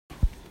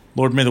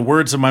Lord, may the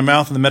words of my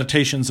mouth and the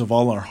meditations of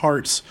all our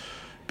hearts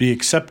be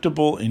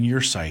acceptable in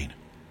your sight.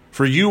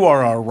 For you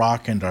are our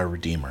rock and our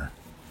Redeemer.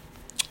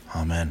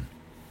 Amen.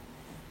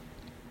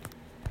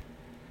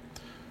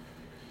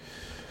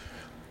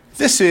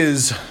 This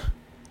is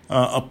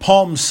a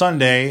Palm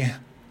Sunday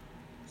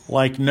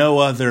like no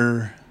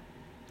other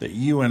that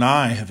you and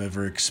I have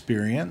ever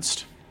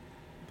experienced.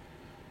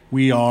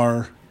 We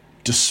are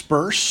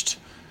dispersed.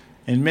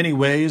 In many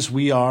ways,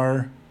 we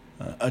are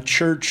a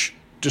church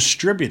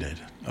distributed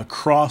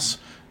across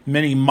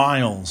many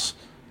miles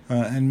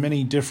and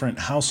many different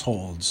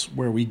households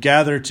where we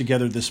gather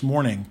together this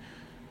morning,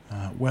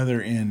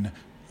 whether in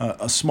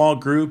a small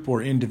group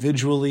or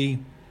individually.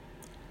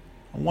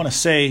 I want to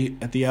say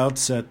at the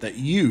outset that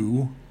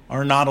you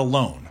are not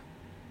alone,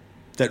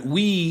 that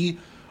we,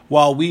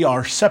 while we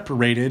are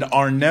separated,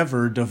 are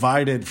never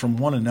divided from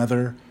one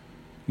another,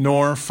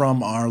 nor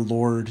from our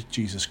Lord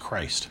Jesus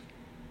Christ.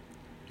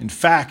 In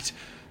fact,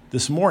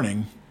 this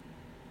morning,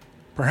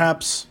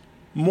 perhaps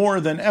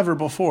more than ever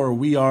before,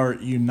 we are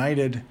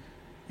united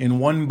in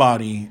one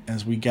body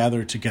as we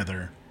gather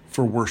together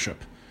for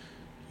worship,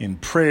 in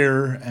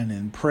prayer and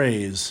in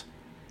praise,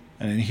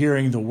 and in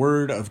hearing the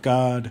word of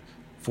God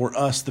for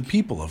us, the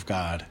people of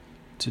God.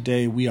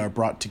 Today we are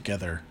brought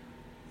together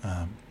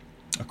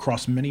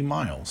across many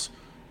miles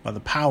by the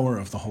power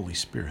of the Holy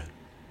Spirit.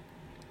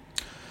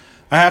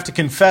 I have to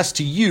confess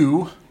to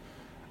you,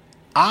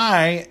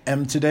 I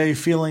am today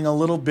feeling a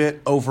little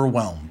bit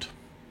overwhelmed.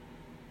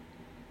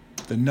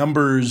 The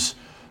numbers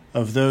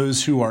of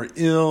those who are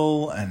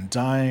ill and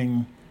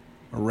dying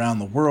around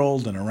the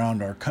world and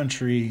around our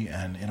country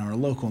and in our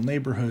local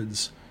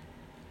neighborhoods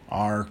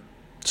are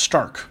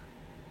stark.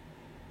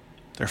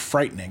 They're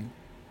frightening.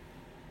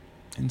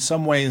 In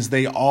some ways,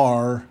 they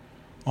are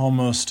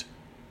almost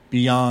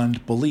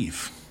beyond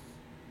belief.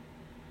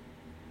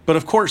 But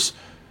of course,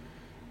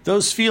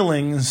 those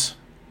feelings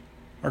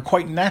are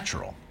quite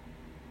natural.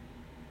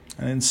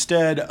 And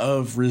instead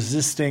of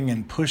resisting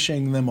and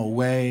pushing them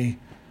away,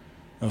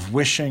 of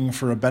wishing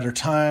for a better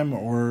time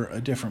or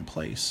a different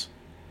place,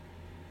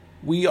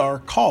 we are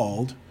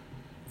called,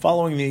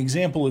 following the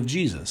example of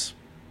Jesus,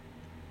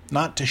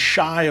 not to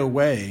shy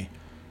away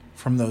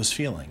from those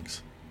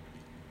feelings.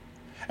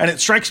 And it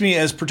strikes me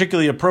as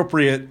particularly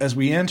appropriate as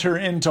we enter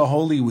into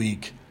Holy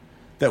Week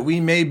that we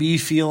may be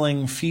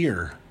feeling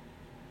fear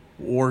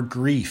or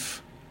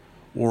grief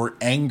or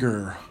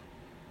anger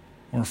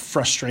or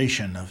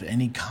frustration of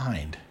any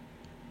kind.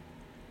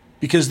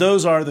 Because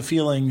those are the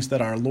feelings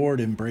that our Lord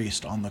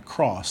embraced on the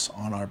cross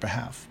on our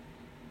behalf.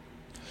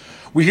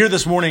 We hear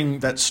this morning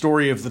that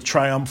story of the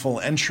triumphal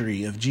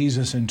entry of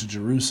Jesus into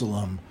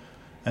Jerusalem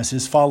as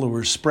his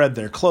followers spread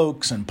their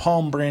cloaks and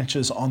palm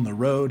branches on the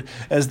road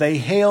as they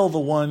hail the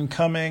one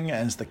coming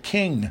as the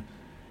King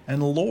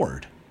and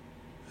Lord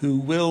who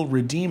will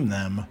redeem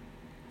them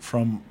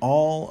from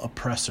all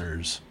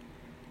oppressors.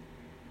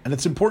 And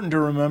it's important to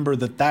remember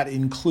that that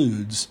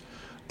includes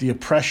the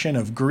oppression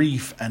of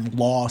grief and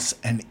loss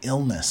and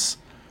illness,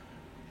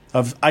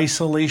 of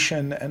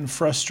isolation and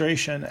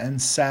frustration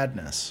and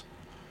sadness.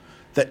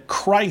 That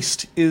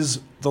Christ is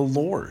the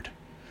Lord,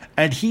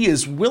 and he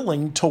is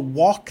willing to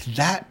walk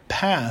that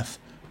path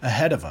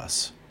ahead of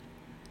us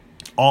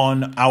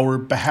on our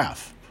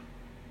behalf.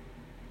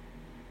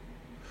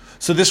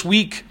 So this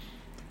week,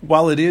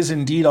 while it is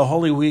indeed a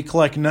Holy Week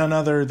like none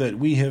other that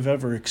we have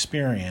ever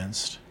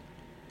experienced,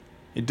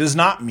 it does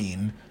not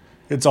mean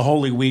it's a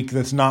Holy Week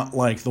that's not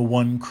like the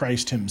one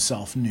Christ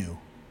himself knew.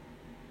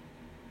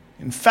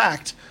 In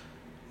fact,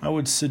 I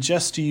would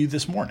suggest to you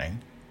this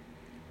morning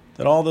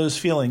that all those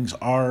feelings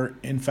are,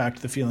 in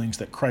fact, the feelings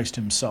that Christ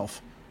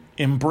himself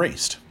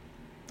embraced,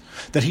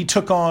 that he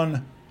took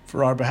on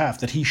for our behalf,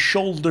 that he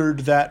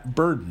shouldered that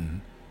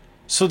burden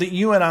so that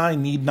you and I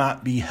need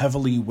not be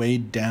heavily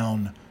weighed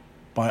down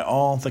by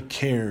all the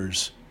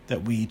cares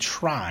that we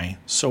try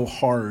so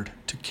hard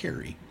to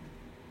carry.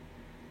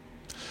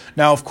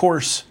 Now, of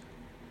course,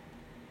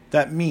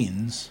 that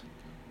means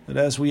that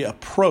as we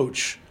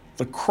approach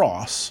the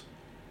cross,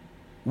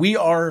 we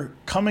are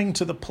coming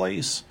to the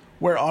place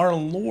where our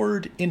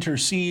Lord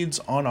intercedes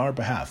on our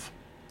behalf,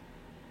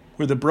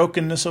 where the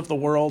brokenness of the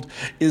world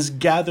is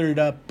gathered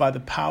up by the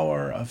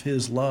power of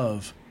his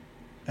love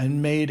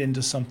and made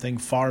into something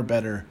far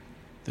better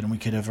than we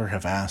could ever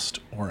have asked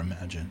or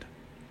imagined.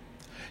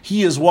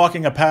 He is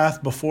walking a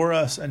path before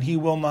us, and he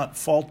will not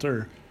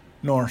falter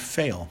nor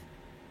fail.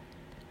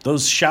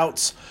 Those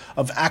shouts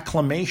of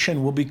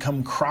acclamation will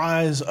become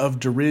cries of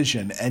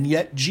derision, and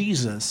yet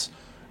Jesus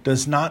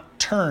does not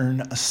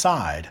turn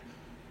aside.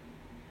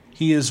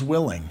 He is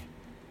willing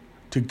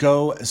to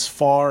go as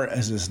far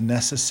as is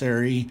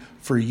necessary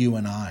for you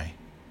and I.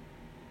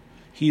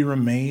 He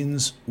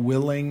remains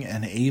willing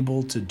and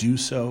able to do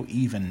so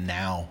even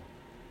now,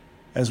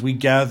 as we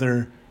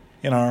gather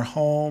in our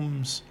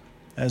homes,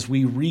 as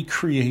we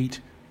recreate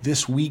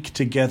this week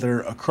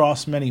together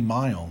across many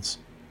miles.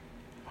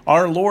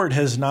 Our Lord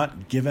has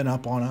not given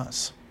up on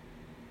us.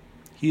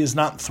 He has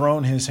not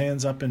thrown his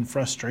hands up in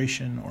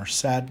frustration or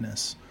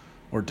sadness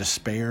or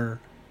despair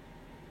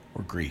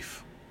or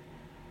grief.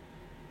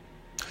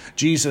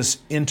 Jesus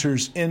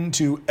enters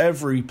into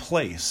every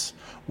place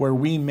where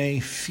we may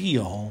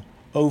feel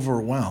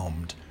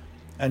overwhelmed,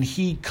 and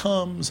he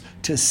comes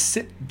to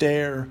sit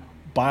there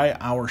by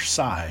our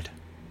side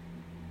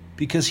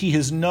because he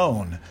has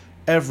known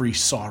every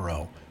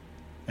sorrow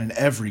and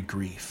every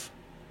grief.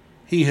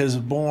 He has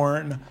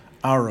borne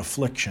our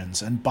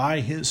afflictions, and by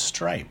his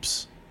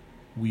stripes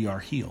we are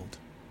healed.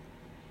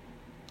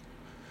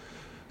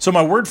 So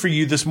my word for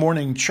you this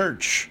morning,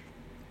 church,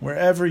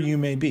 wherever you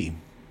may be,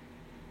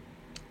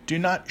 do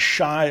not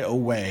shy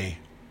away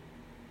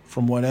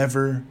from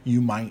whatever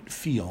you might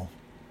feel.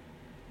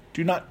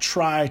 Do not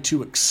try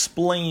to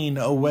explain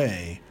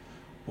away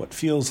what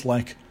feels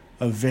like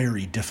a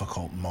very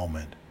difficult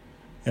moment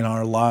in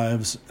our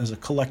lives as a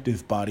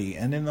collective body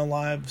and in the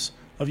lives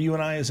of you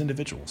and I as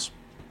individuals.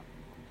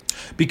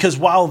 Because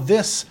while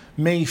this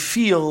may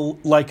feel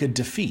like a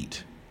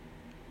defeat,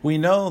 we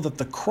know that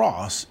the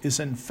cross is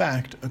in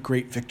fact a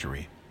great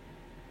victory.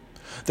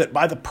 That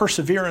by the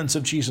perseverance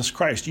of Jesus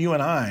Christ, you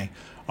and I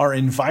are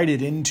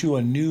invited into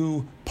a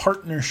new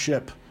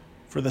partnership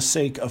for the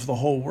sake of the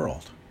whole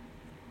world.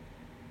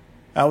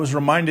 I was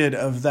reminded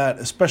of that,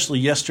 especially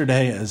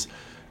yesterday, as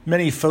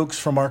many folks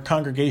from our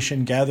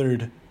congregation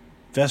gathered,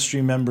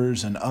 vestry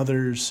members and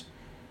others,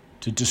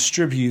 to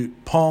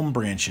distribute palm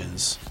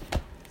branches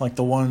like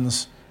the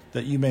ones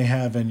that you may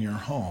have in your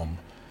home,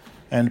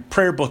 and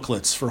prayer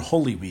booklets for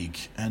Holy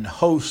Week, and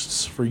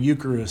hosts for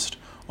Eucharist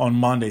on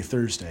Maundy,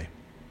 Thursday.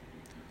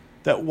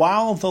 That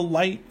while the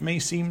light may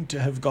seem to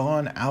have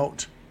gone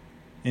out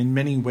in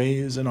many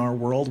ways in our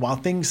world, while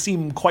things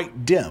seem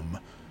quite dim,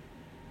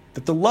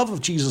 that the love of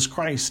Jesus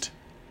Christ,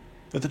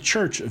 that the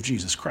Church of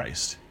Jesus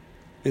Christ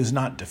is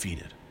not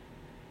defeated.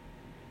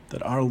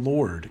 That our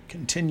Lord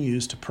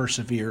continues to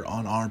persevere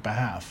on our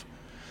behalf.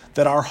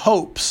 That our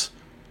hopes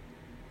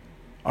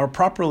are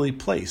properly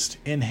placed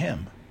in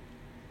him.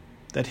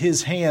 That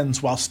his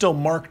hands, while still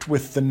marked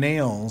with the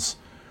nails,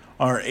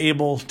 are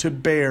able to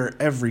bear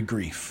every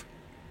grief.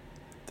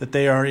 That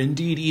they are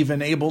indeed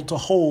even able to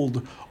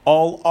hold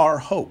all our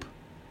hope.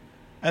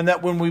 And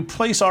that when we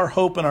place our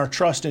hope and our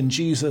trust in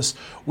Jesus,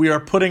 we are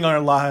putting our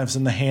lives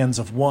in the hands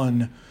of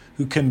one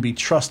who can be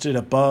trusted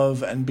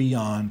above and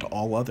beyond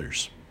all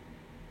others.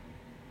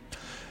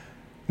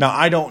 Now,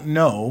 I don't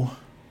know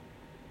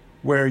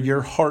where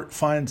your heart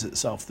finds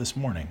itself this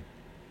morning.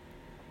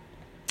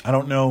 I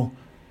don't know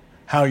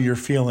how you're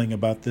feeling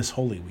about this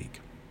Holy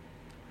Week.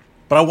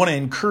 But I want to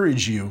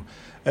encourage you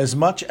as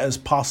much as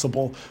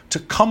possible to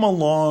come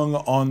along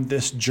on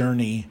this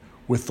journey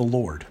with the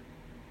Lord.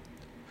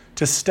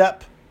 To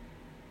step,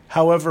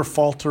 however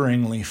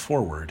falteringly,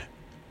 forward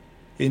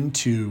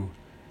into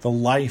the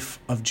life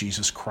of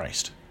Jesus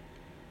Christ.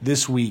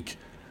 This week,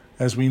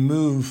 as we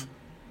move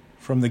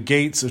from the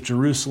gates of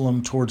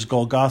Jerusalem towards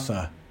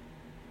Golgotha,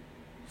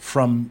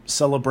 from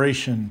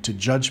celebration to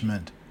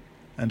judgment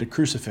and to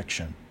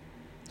crucifixion,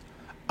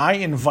 I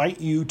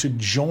invite you to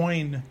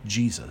join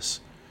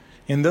Jesus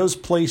in those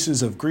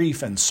places of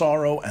grief and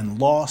sorrow and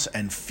loss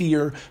and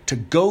fear, to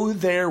go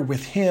there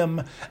with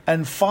him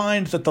and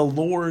find that the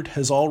Lord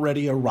has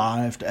already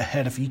arrived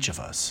ahead of each of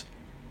us.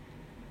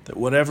 That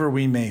whatever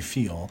we may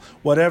feel,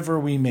 whatever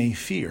we may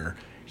fear,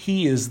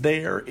 he is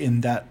there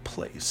in that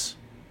place.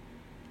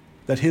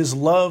 That his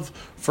love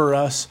for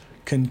us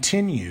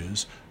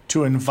continues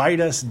to invite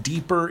us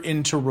deeper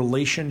into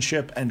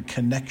relationship and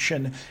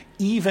connection,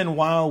 even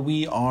while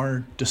we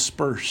are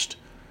dispersed,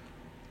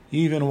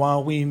 even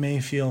while we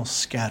may feel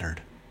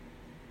scattered.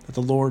 That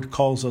the Lord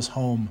calls us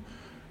home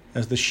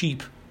as the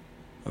sheep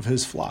of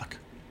his flock.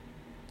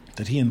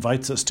 That he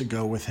invites us to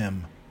go with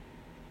him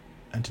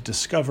and to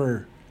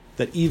discover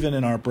that even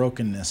in our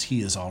brokenness,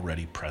 he is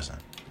already present.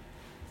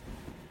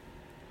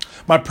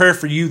 My prayer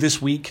for you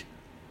this week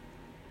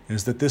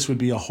is that this would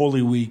be a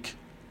holy week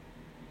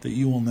that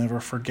you will never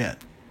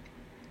forget.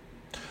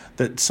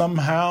 That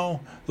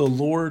somehow the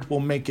Lord will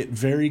make it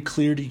very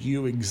clear to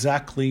you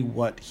exactly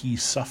what he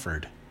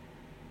suffered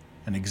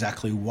and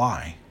exactly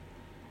why.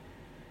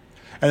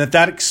 And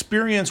that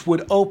experience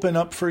would open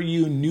up for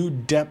you new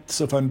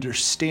depths of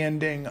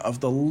understanding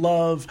of the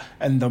love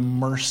and the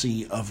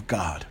mercy of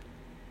God.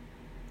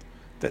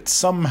 That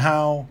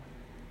somehow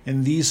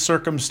in these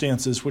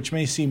circumstances, which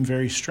may seem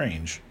very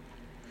strange,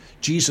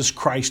 Jesus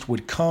Christ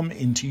would come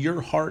into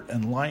your heart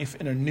and life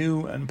in a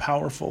new and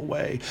powerful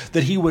way.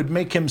 That he would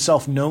make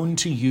himself known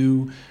to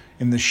you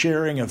in the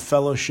sharing of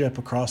fellowship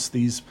across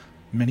these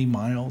many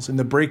miles, in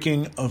the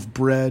breaking of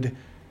bread,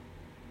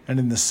 and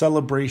in the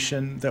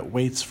celebration that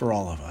waits for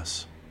all of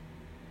us.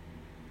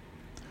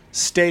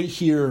 Stay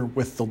here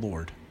with the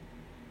Lord.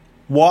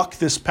 Walk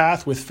this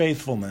path with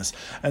faithfulness,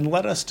 and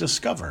let us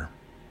discover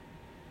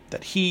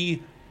that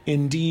he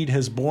indeed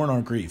has borne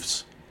our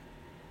griefs.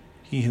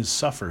 He has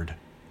suffered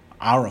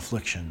our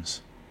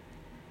afflictions,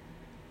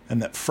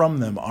 and that from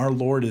them our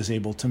Lord is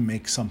able to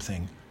make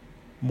something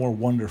more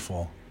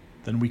wonderful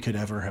than we could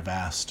ever have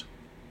asked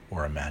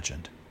or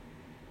imagined.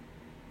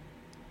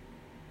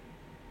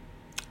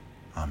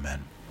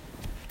 Amen.